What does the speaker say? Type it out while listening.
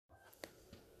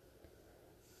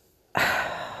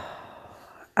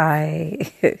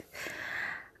I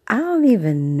I don't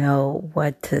even know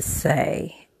what to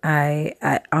say.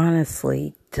 I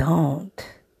honestly don't.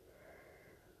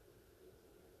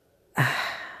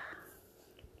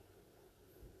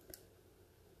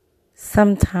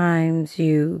 Sometimes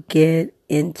you get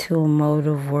into a mode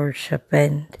of worship,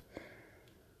 and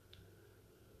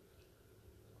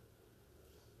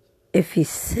if you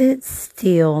sit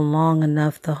still long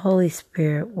enough, the Holy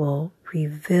Spirit will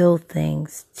reveal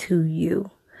things to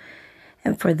you.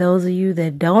 And for those of you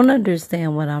that don't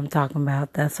understand what I'm talking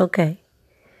about, that's okay.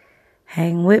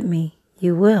 Hang with me.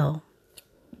 You will.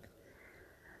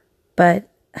 But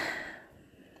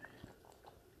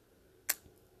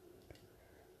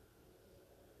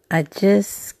I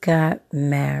just got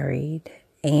married,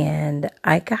 and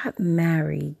I got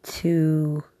married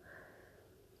to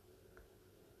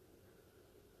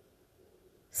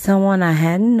someone I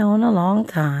hadn't known a long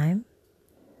time,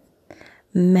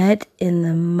 met in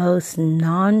the most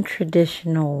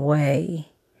non-traditional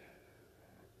way,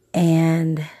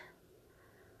 and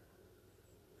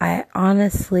I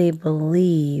honestly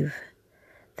believe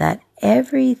that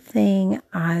everything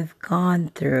I've gone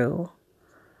through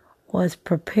was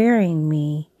preparing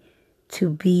me to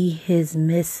be his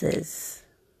missus.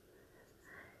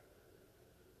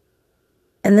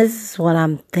 And this is what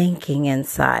I'm thinking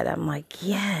inside. I'm like,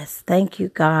 yes, thank you,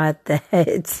 God,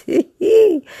 that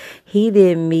he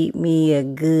didn't meet me a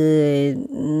good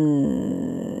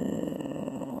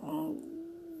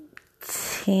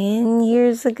 10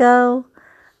 years ago,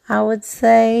 I would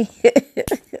say.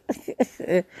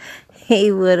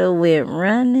 He would have went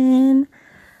running.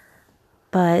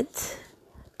 But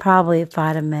probably if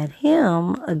I'd have met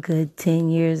him a good 10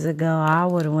 years ago, I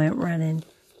would have went running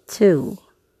too.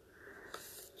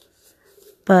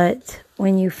 But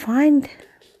when you find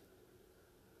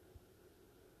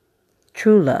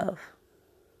true love,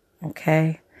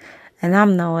 okay, and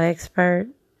I'm no expert.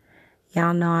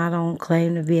 Y'all know I don't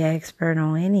claim to be an expert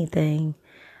on anything.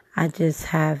 I just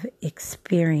have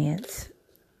experience.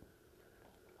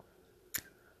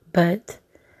 But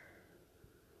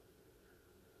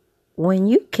when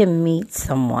you can meet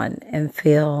someone and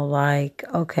feel like,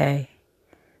 okay,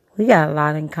 we got a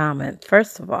lot in common,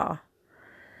 first of all,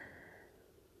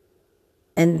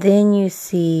 and then you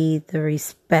see the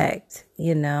respect,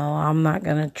 I'm not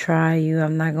going to try you.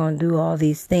 I'm not going to do all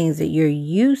these things that you're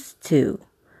used to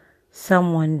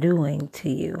someone doing to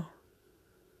you.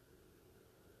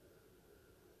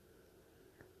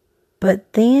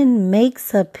 But then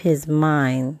makes up his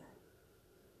mind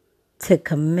to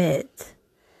commit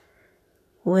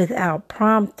without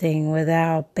prompting,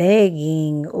 without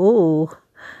begging,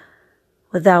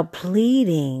 without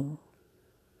pleading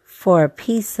for a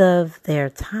piece of their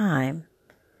time.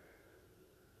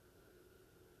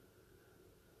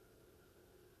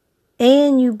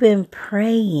 And you've been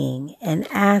praying and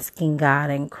asking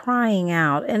God and crying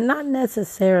out, and not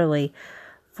necessarily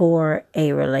for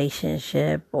a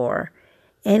relationship or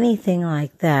anything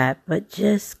like that, but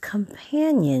just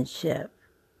companionship.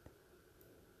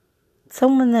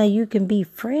 Someone that you can be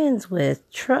friends with,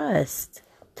 trust,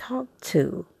 talk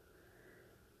to.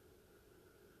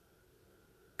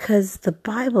 Because the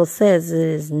Bible says it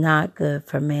is not good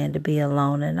for man to be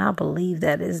alone, and I believe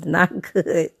that is not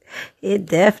good. It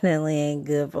definitely ain't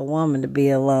good for a woman to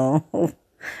be alone.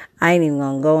 I ain't even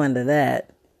going to go into that.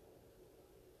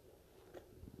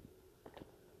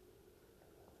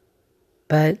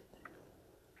 But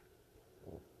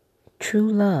true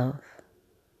love.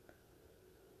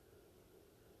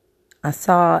 I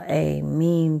saw a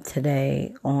meme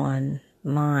today online,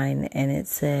 and it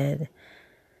said,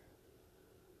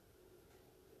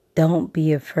 don't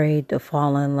be afraid to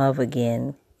fall in love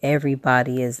again.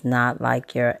 Everybody is not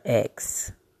like your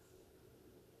ex.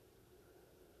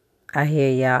 I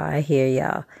hear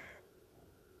y'all.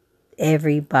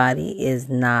 Everybody is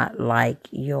not like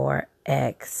your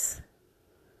ex.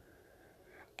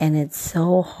 And it's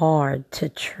so hard to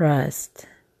trust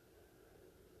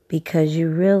because you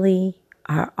really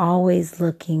are always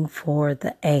looking for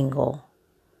the angle.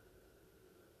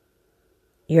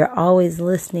 You're always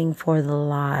listening for the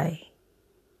lie.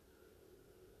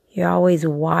 You're always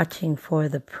watching for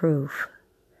the proof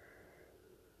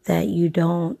that you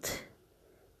don't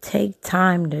take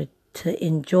time to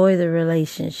enjoy the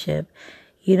relationship.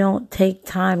 You don't take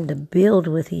time to build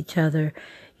with each other.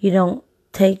 You don't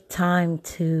take time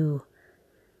to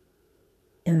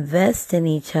invest in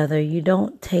each other. You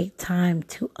don't take time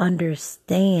to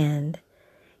understand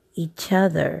each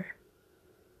other.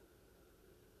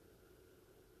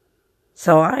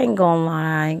 So I ain't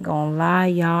gonna lie,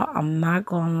 y'all. I'm not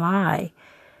gonna lie.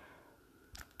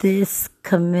 This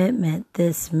commitment,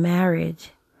 this marriage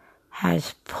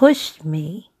has pushed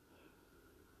me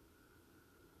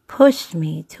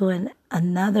to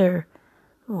another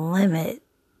limit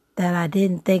that I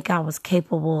didn't think I was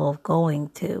capable of going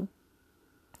to.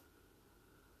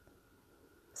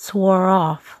 Swore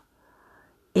off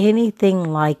anything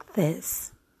like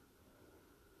this.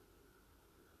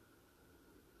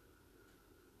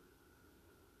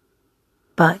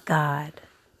 But God.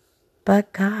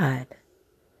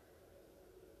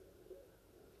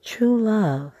 True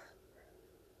love.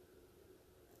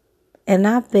 And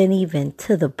I've been even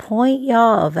to the point,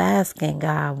 y'all, of asking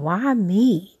God, why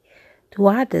me? Do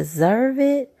I deserve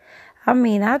it? I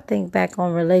mean, I think back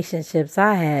on relationships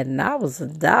I had and I was a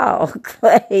dog.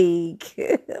 Like,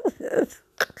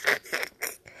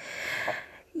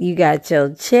 you got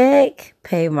your check,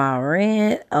 pay my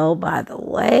rent. Oh, by the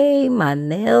way, my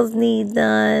nails need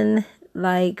done.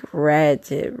 Like,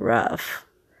 ratchet rough.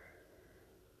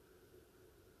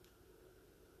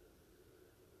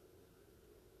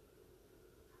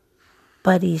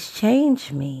 But he's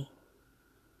changed me.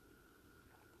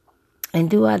 And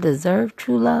do I deserve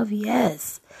true love?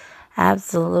 Yes,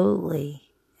 absolutely.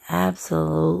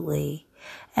 Absolutely.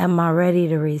 Am I ready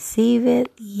to receive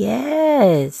it?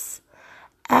 Yes,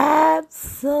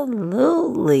 absolutely.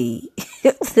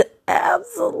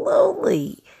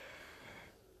 Absolutely.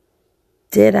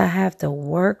 Did I have to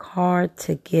work hard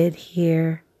to get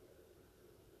here?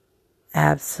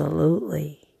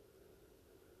 Absolutely.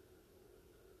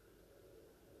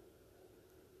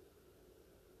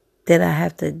 Did I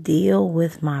have to deal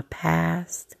with my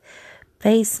past?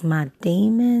 Face my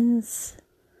demons?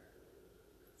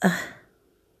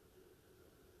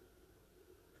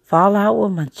 Fall out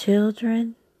with my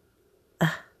children?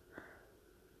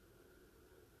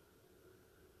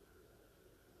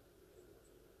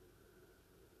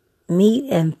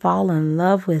 Meet and fall in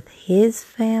love with his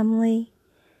family?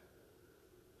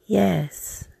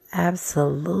 Yes,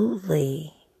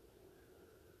 absolutely.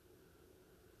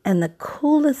 And the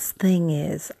coolest thing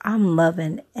is, I'm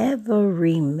loving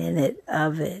every minute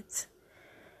of it.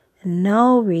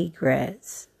 No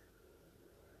regrets.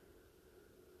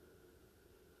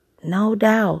 No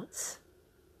doubts.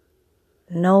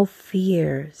 No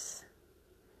fears.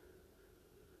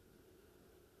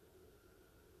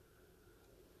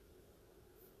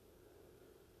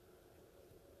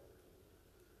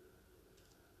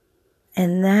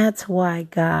 And that's why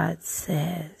God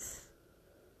says,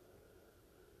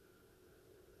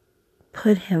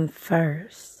 put him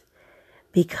first,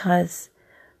 because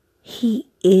he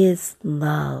is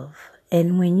love.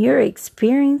 And when you're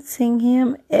experiencing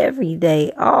him every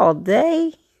day, all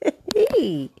day,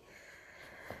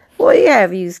 boy, you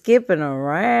have you skipping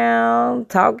around,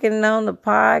 talking on the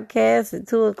podcast at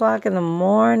 2:00 in the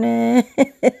morning,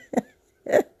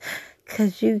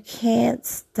 because you can't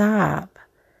stop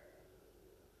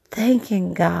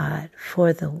thanking God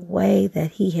for the way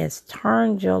that he has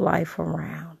turned your life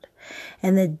around.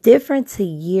 And the difference a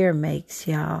year makes,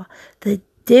 y'all. The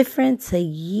difference a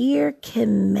year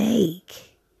can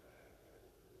make.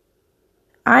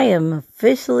 I am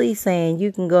officially saying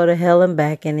you can go to hell and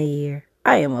back in a year.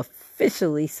 I am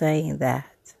officially saying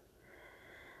that.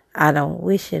 I don't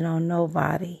wish it on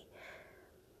nobody.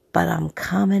 But I'm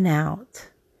coming out.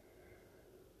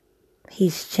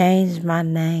 He's changed my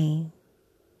name.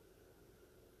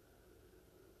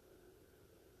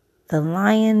 The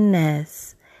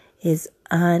lioness is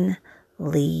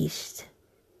unleashed.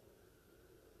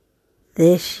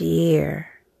 This year,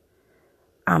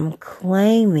 I'm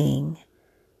claiming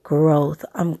growth.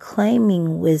 I'm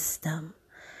claiming wisdom.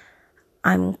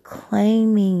 I'm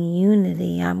claiming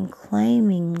unity. I'm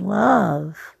claiming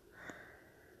love.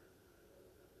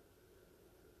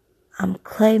 I'm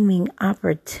claiming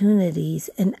opportunities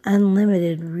and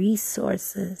unlimited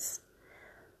resources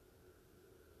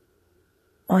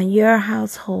on your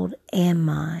household and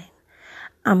mine.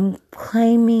 I'm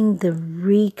claiming the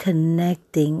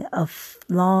reconnecting of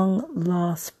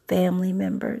long-lost family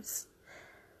members.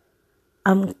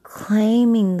 I'm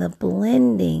claiming the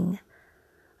blending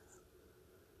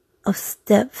of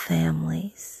step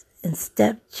families and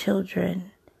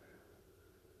stepchildren.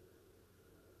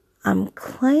 I'm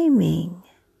claiming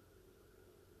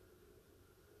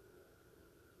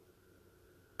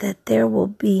that there will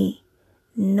be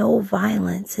no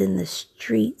violence in the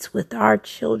streets with our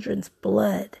children's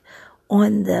blood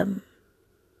on them.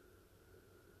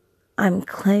 I'm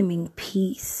claiming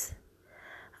peace.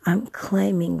 I'm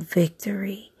claiming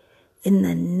victory in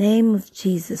the name of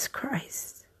Jesus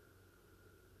Christ.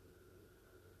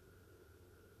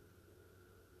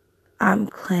 I'm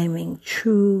claiming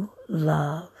true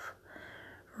love,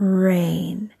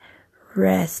 reign,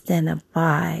 rest, and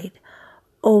abide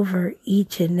over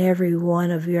each and every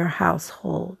one of your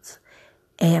households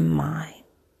and mine.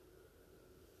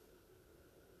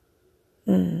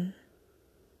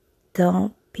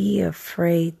 Don't be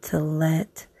afraid to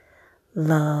let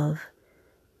love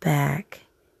back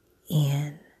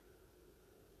in.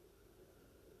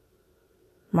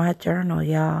 My journal,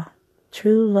 y'all.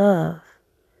 True love.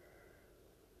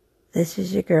 This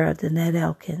is your girl, Danette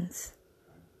Elkins,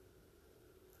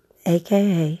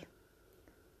 a.k.a.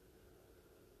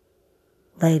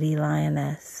 Lady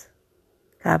Lioness.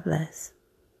 God bless.